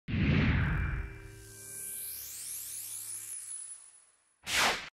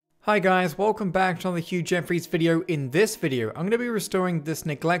Hi guys, welcome back to another Hugh video. In this video, I'm going to be restoring this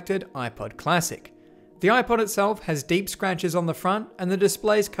neglected iPod Classic. The iPod itself has deep scratches on the front and the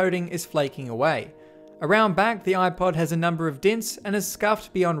display's coating is flaking away. Around back, the iPod has a number of dents and is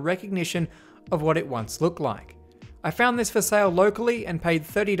scuffed beyond recognition of what it once looked like. I found this for sale locally and paid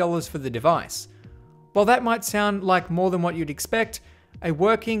 $30 for the device. While that might sound like more than what you'd expect, a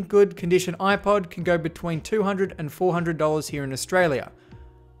working, good condition iPod can go between $200 and $400 here in Australia.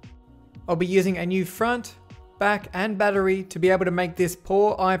 I'll be using a new front, back and battery to be able to make this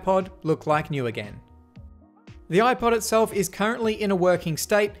poor iPod look like new again. The iPod itself is currently in a working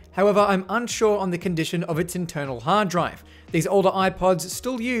state, however I'm unsure on the condition of its internal hard drive. These older iPods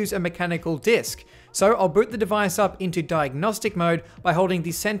still use a mechanical disc, so I'll boot the device up into diagnostic mode by holding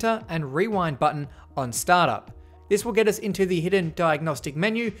the center and rewind button on startup. This will get us into the hidden diagnostic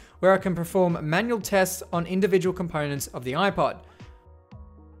menu where I can perform manual tests on individual components of the iPod.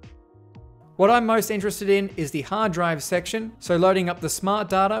 What I'm most interested in is the hard drive section, so loading up the smart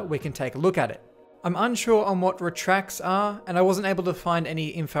data, we can take a look at it. I'm unsure on what retracts are, and I wasn't able to find any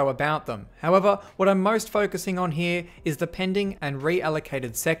info about them. However, what I'm most focusing on here is the pending and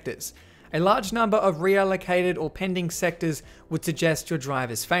reallocated sectors. A large number of reallocated or pending sectors would suggest your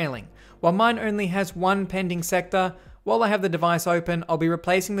drive is failing. While mine only has one pending sector, while I have the device open, I'll be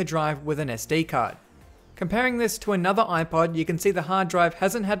replacing the drive with an SD card. Comparing this to another iPod, you can see the hard drive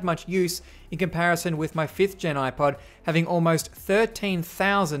hasn't had much use in comparison with my 5th gen iPod having almost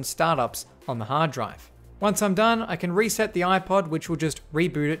 13,000 startups on the hard drive. Once I'm done, I can reset the iPod, which will just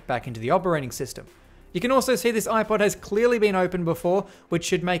reboot it back into the operating system. You can also see this iPod has clearly been opened before, which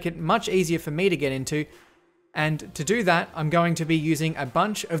should make it much easier for me to get into. And to do that, I'm going to be using a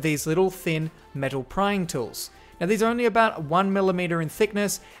bunch of these little thin metal prying tools. Now these are only about 1mm in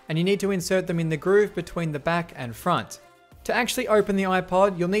thickness and you need to insert them in the groove between the back and front. To actually open the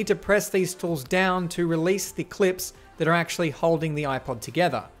iPod, you'll need to press these tools down to release the clips that are actually holding the iPod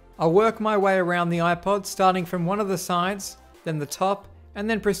together. I'll work my way around the iPod starting from one of the sides, then the top, and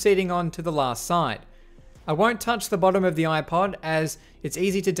then proceeding on to the last side. I won't touch the bottom of the iPod as it's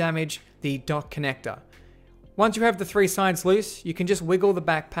easy to damage the dock connector. Once you have the three sides loose, you can just wiggle the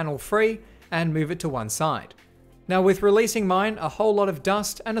back panel free and move it to one side. Now with releasing mine, a whole lot of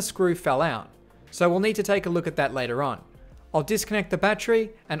dust and a screw fell out, so we'll need to take a look at that later on. I'll disconnect the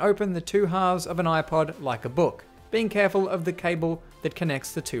battery and open the two halves of an iPod like a book, being careful of the cable that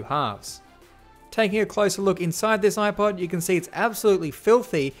connects the two halves. Taking a closer look inside this iPod, you can see it's absolutely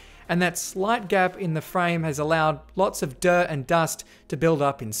filthy and that slight gap in the frame has allowed lots of dirt and dust to build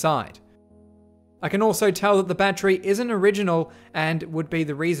up inside. I can also tell that the battery isn't original and would be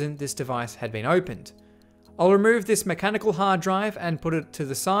the reason this device had been opened. I'll remove this mechanical hard drive and put it to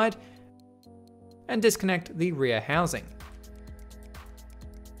the side and disconnect the rear housing.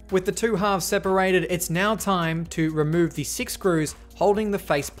 With the two halves separated, it's now time to remove the 6 screws holding the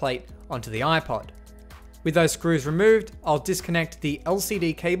faceplate onto the iPod. With those screws removed, I'll disconnect the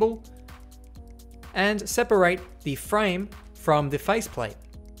LCD cable and separate the frame from the faceplate.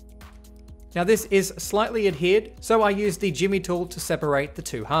 Now this is slightly adhered, so I used the jimmy tool to separate the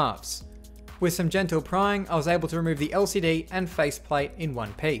two halves. With some gentle prying, I was able to remove the LCD and faceplate in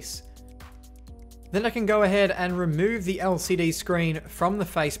one piece. Then I can go ahead and remove the LCD screen from the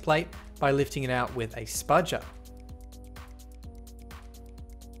faceplate by lifting it out with a spudger.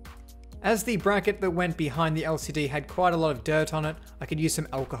 As the bracket that went behind the LCD had quite a lot of dirt on it, I could use some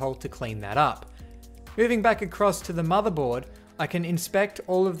alcohol to clean that up. Moving back across to the motherboard, I can inspect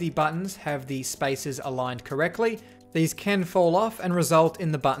all of the buttons have the spaces aligned correctly. These can fall off and result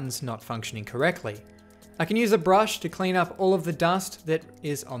in the buttons not functioning correctly. I can use a brush to clean up all of the dust that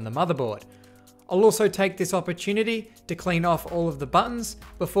is on the motherboard. I'll also take this opportunity to clean off all of the buttons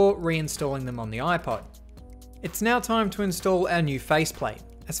before reinstalling them on the iPod. It's now time to install our new faceplate.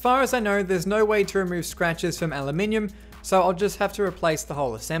 As far as I know, there's no way to remove scratches from aluminium, so I'll just have to replace the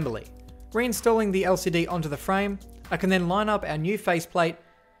whole assembly. Reinstalling the LCD onto the frame, I can then line up our new faceplate,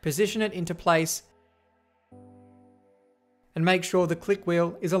 position it into place, and make sure the click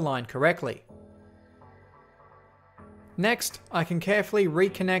wheel is aligned correctly. Next, I can carefully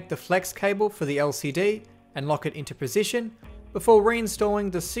reconnect the flex cable for the LCD and lock it into position before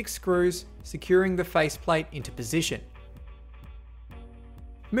reinstalling the 6 screws, securing the faceplate into position.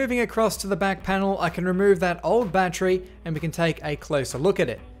 Moving across to the back panel, I can remove that old battery and we can take a closer look at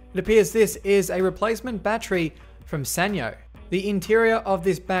it. It appears this is a replacement battery from Sanyo. The interior of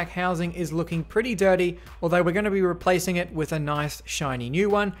this back housing is looking pretty dirty, although we're going to be replacing it with a nice shiny new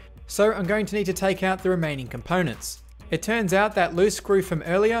one, so I'm going to need to take out the remaining components. It turns out that loose screw from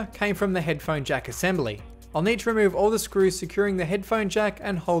earlier came from the headphone jack assembly. I'll need to remove all the screws securing the headphone jack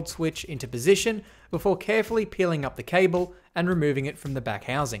and hold switch into position before carefully peeling up the cable and removing it from the back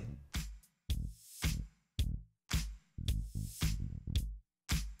housing.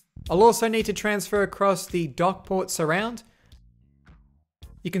 I'll also need to transfer across the dock port surround.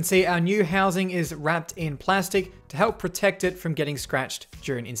 You can see our new housing is wrapped in plastic to help protect it from getting scratched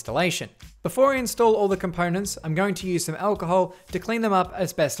during installation. Before I install all the components, I'm going to use some alcohol to clean them up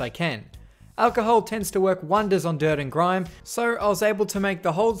as best I can. Alcohol tends to work wonders on dirt and grime, so I was able to make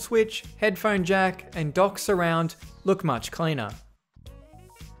the hold switch, headphone jack, and dock surround look much cleaner.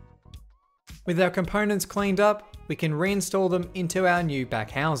 With our components cleaned up, we can reinstall them into our new back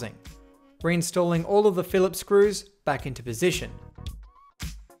housing. Reinstalling all of the Phillips screws back into position.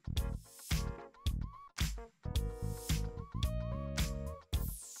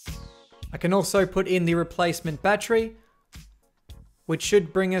 I can also put in the replacement battery, which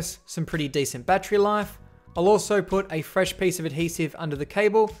should bring us some pretty decent battery life. I'll also put a fresh piece of adhesive under the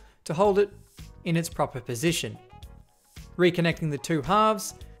cable to hold it in its proper position. Reconnecting the two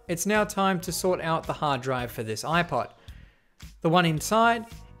halves, it's now time to sort out the hard drive for this iPod. The one inside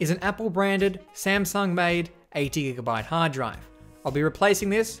is an Apple branded, Samsung made 80GB hard drive. I'll be replacing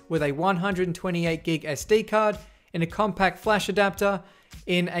this with a 128GB SD card in a compact flash adapter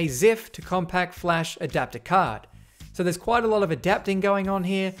in a ZIF to compact flash adapter card. So there's quite a lot of adapting going on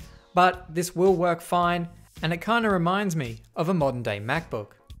here, but this will work fine, and it kind of reminds me of a modern day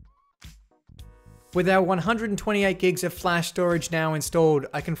MacBook. With our 128 gigs of flash storage now installed,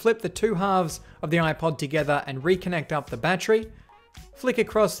 I can flip the two halves of the iPod together and reconnect up the battery, flick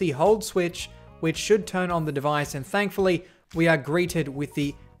across the hold switch, which should turn on the device, and thankfully we are greeted with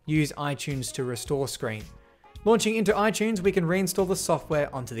the Use iTunes to Restore screen. Launching into iTunes, we can reinstall the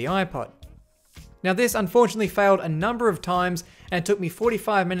software onto the iPod. Now this unfortunately failed a number of times, and it took me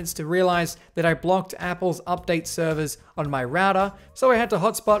 45 minutes to realize that I blocked Apple's update servers on my router, so I had to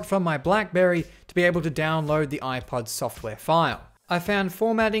hotspot from my BlackBerry to be able to download the iPod software file. I found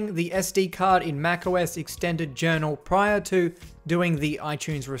formatting the SD card in macOS Extended Journal prior to doing the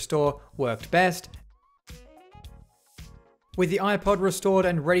iTunes Restore worked best. With the iPod restored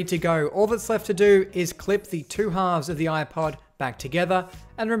and ready to go, all that's left to do is clip the two halves of the iPod back together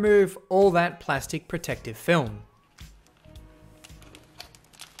and remove all that plastic protective film.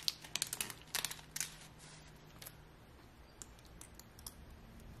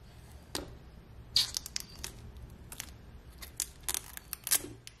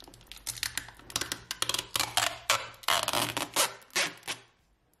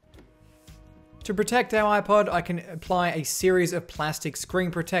 To protect our iPod, I can apply a series of plastic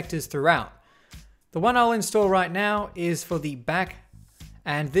screen protectors throughout. The one I'll install right now is for the back,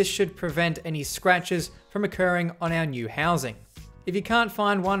 and this should prevent any scratches from occurring on our new housing. If you can't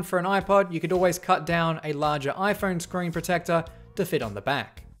find one for an iPod, you could always cut down a larger iPhone screen protector to fit on the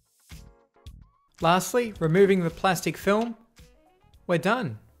back. Lastly, removing the plastic film, we're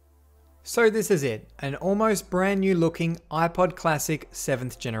done. So this is it, an almost brand new looking iPod Classic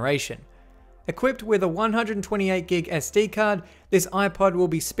 7th generation. Equipped with a 128GB SD card, this iPod will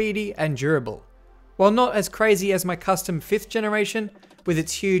be speedy and durable. While not as crazy as my custom 5th generation, with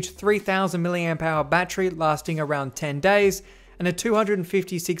its huge 3000 mAh battery lasting around 10 days and a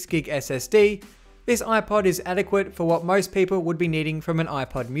 256GB SSD, this iPod is adequate for what most people would be needing from an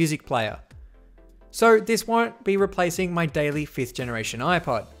iPod music player. So this won't be replacing my daily 5th generation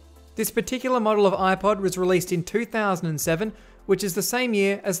iPod. This particular model of iPod was released in 2007, which is the same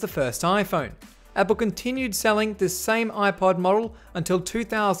year as the first iPhone. Apple continued selling this same iPod model until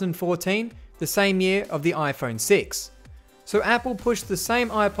 2014, the same year of the iPhone 6. So Apple pushed the same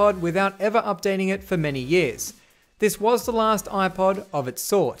iPod without ever updating it for many years. This was the last iPod of its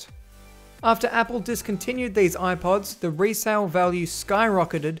sort. After Apple discontinued these iPods, the resale value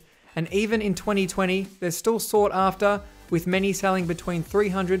skyrocketed, and even in 2020, they're still sought after, with many selling between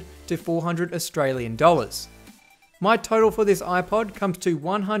 $300 to $400 Australian dollars. My total for this iPod comes to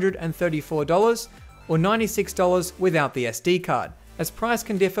 $134 or $96 without the SD card, as price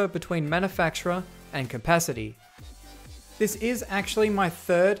can differ between manufacturer and capacity. This is actually my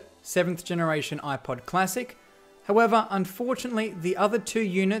third 7th generation iPod Classic. However, unfortunately, the other two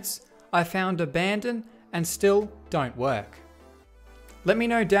units I found abandoned and still don't work. Let me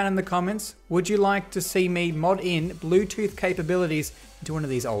know down in the comments, would you like to see me mod in Bluetooth capabilities into one of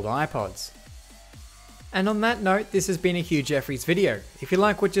these old iPods? And on that note, this has been a Hugh Jeffries video. If you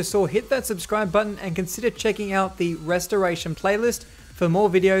like what you saw, hit that subscribe button and consider checking out the restoration playlist for more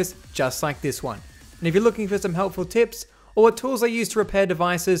videos just like this one. And if you're looking for some helpful tips or what tools I use to repair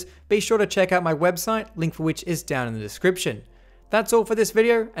devices, be sure to check out my website, link for which is down in the description. That's all for this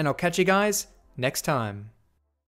video, and I'll catch you guys next time.